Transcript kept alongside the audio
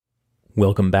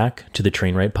Welcome back to the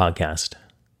Train Right Podcast.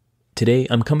 Today,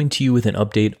 I'm coming to you with an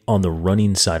update on the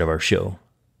running side of our show.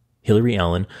 Hillary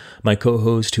Allen, my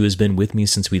co-host who has been with me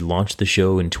since we launched the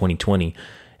show in 2020,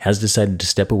 has decided to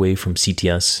step away from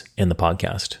CTS and the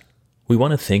podcast. We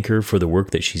want to thank her for the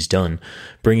work that she's done,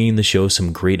 bringing the show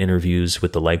some great interviews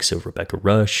with the likes of Rebecca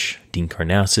Rush, Dean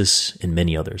Karnazes, and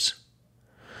many others.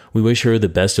 We wish her the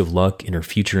best of luck in her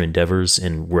future endeavors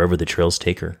and wherever the trails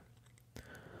take her.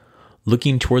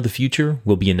 Looking toward the future,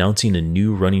 we'll be announcing a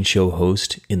new running show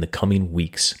host in the coming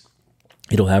weeks.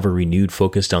 It'll have a renewed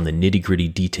focus on the nitty-gritty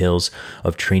details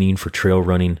of training for trail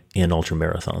running and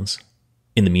ultramarathons.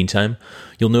 In the meantime,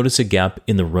 you'll notice a gap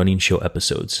in the running show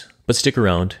episodes, but stick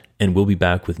around and we'll be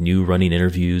back with new running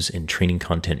interviews and training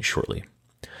content shortly.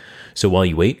 So while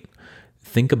you wait,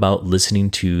 think about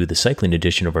listening to the cycling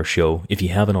edition of our show if you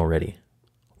haven't already.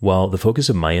 While the focus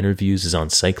of my interviews is on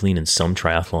cycling and some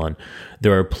triathlon,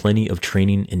 there are plenty of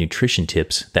training and nutrition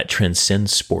tips that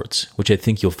transcend sports, which I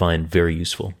think you'll find very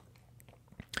useful.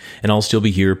 And I'll still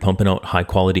be here pumping out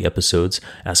high-quality episodes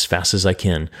as fast as I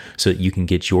can so that you can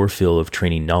get your fill of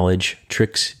training knowledge,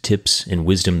 tricks, tips, and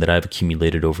wisdom that I've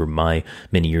accumulated over my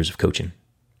many years of coaching.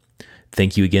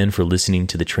 Thank you again for listening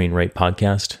to the Train Right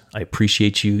Podcast. I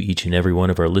appreciate you, each and every one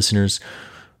of our listeners.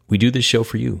 We do this show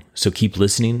for you, so keep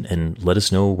listening and let us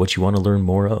know what you want to learn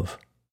more of.